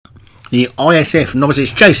The ISF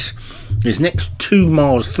Novices Chase is next 2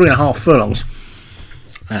 miles, 3.5 furlongs.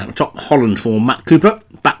 Top Holland for Matt Cooper,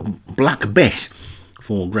 back Black Bess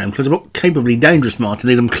for Graham Clutterbuck, Capably Dangerous Martin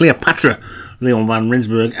Needham, Cleopatra, Leon van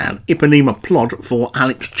Rensburg, and Ipanema Plod for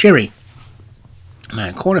Alex Cherry.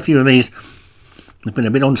 Now, quite a few of these have been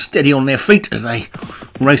a bit unsteady on their feet as they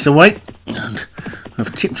race away and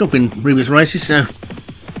have tipped up in previous races, so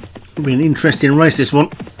it'll be an interesting race, this one.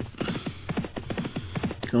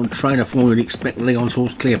 On trainer form, you'd expect Leon's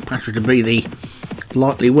horse Cleopatra to be the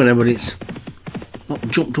likely winner, but it's not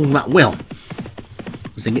jumped all that well.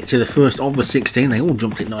 As they get to the first of the 16, they all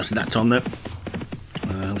jumped it nicely that time though.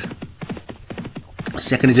 And the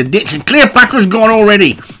second is a ditch, and Cleopatra's gone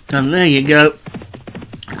already. And there you go.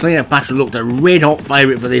 Cleopatra looked a red hot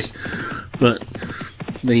favourite for this, but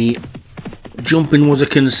the jumping was a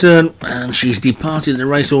concern, and she's departed the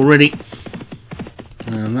race already.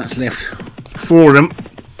 And that's left 4 of them.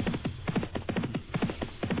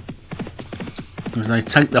 As they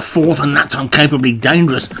take the 4th, and that time Capably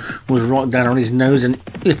Dangerous was right down on his nose, and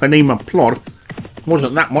Ipanema Plod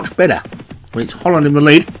wasn't that much better. But it's Holland in the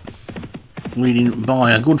lead, leading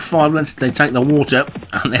by a good 5 lengths. They take the water,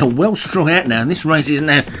 and they're well strung out now. This race is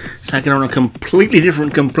now taking on a completely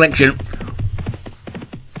different complexion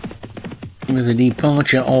with the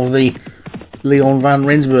departure of the Leon van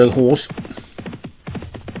Rensburg horse.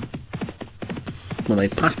 Well, they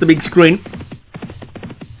pass the big screen,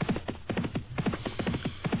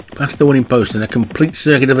 past the winning post, and a complete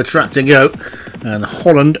circuit of a track to go, and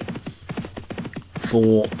Holland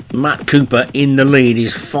for Matt Cooper in the lead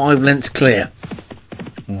is 5 lengths clear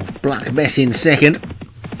of Black Bess in second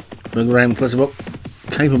for Graham Clutterbuck,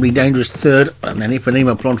 Capably Dangerous third, and then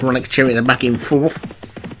Ipanema Plod for Alex Cherry at the back in 4th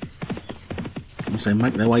as they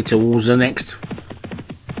make their way towards the next,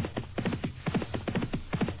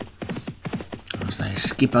 as they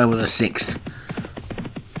skip over the 6th.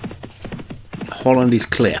 Holland is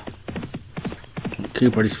clear.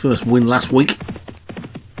 Cooper had his first win last week,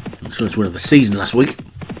 his first win of the season last week.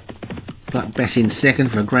 Black Bess in second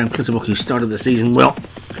for Graham Clutterbuck, who started the season well.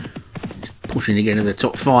 He's pushing to get into the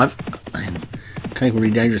top 5. And Capably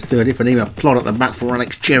Dangerous third. Ipanema Plod at the back for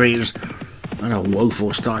Alex Cherry, who's had a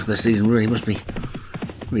woeful start to the season. Really must be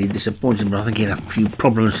really disappointing, but I think he had a few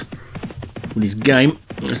problems with his game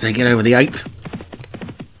as they get over the 8th.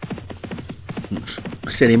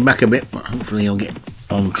 Set him back a bit, but hopefully he'll get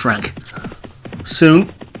on track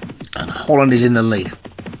soon. And Holland is in the lead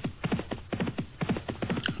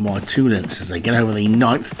by 2 lengths as they get over the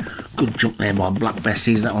 9th. Good jump there by Black Bess,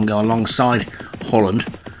 sees that one go alongside Holland.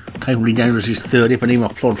 Capably Dangerous is third,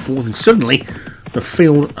 Ipanema Plod 4th, and suddenly the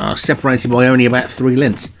field are separated by only about 3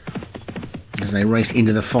 lengths as they race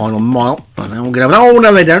into the final mile. And they all get over. Oh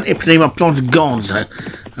no, they don't. Ipanema Plod's gone, so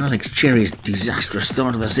Alex Cherry's disastrous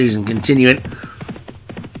start of the season continuing.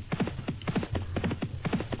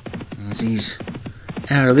 As he's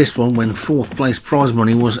out of this one when 4th place prize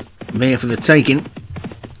money was there for the taking,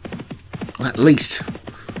 at least.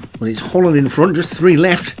 But it's Holland in front, just 3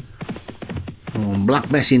 left. Black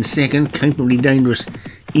Bess in second, Capably Dangerous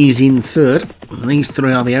is in third. And these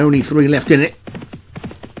 3 are the only 3 left in it.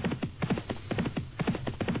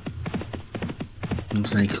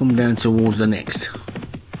 As they come down towards the next.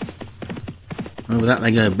 Over that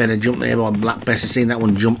they go, better jump there by Black Bess. I've seen that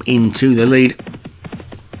one jump into the lead.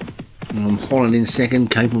 Holland in second,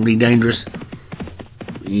 Capably Dangerous.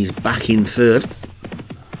 He's back in third.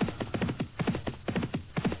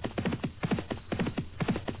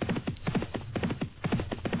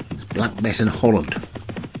 It's Black Bess and Holland.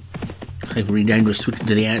 Capably Dangerous switching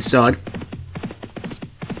to the outside.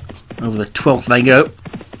 Over the 12th they go.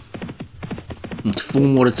 It's 4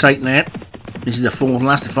 more to take now. This is the 4th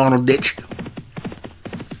last, the final ditch.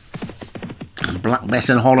 And Black Bess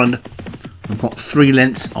and Holland have got 3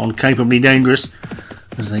 lengths on Capably Dangerous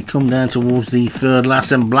as they come down towards the 3rd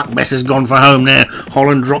last, and Black Bess has gone for home now.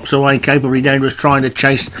 Holland drops away, Capably Dangerous trying to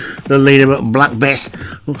chase the leader, but Black Bess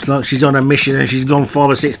looks like she's on a mission and she's gone 5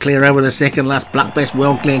 or 6 clear over the 2nd last. Black Bess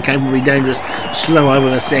well clear, Capably Dangerous slow over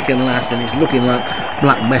the 2nd last, and it's looking like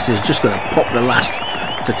Black Bess is just going to pop the last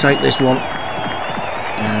to take this one.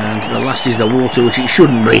 And the last is the water, which it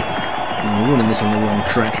shouldn't be. And we're running this on the wrong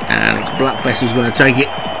track, and it's Black Bess who's going to take it.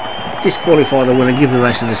 Disqualify the winner, give the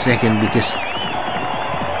race to the 2nd because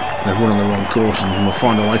they've run on the wrong course, and we'll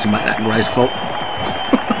find a way to make that Gray's fault.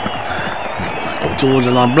 Up towards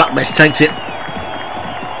the line, Black Bess takes it.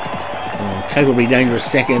 Capably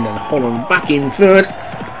Dangerous 2nd, and Holland back in 3rd.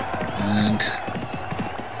 And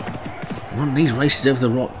run these races over the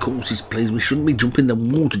right courses, please. We shouldn't be jumping the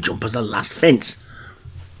water jump as the last fence.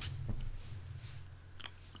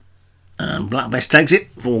 And And Black Best takes it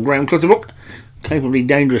for Graham Clutterbuck. Capably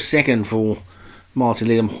Dangerous second for Martin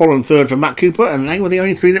Liam. Holland third for Matt Cooper, and they were the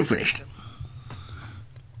only three that finished.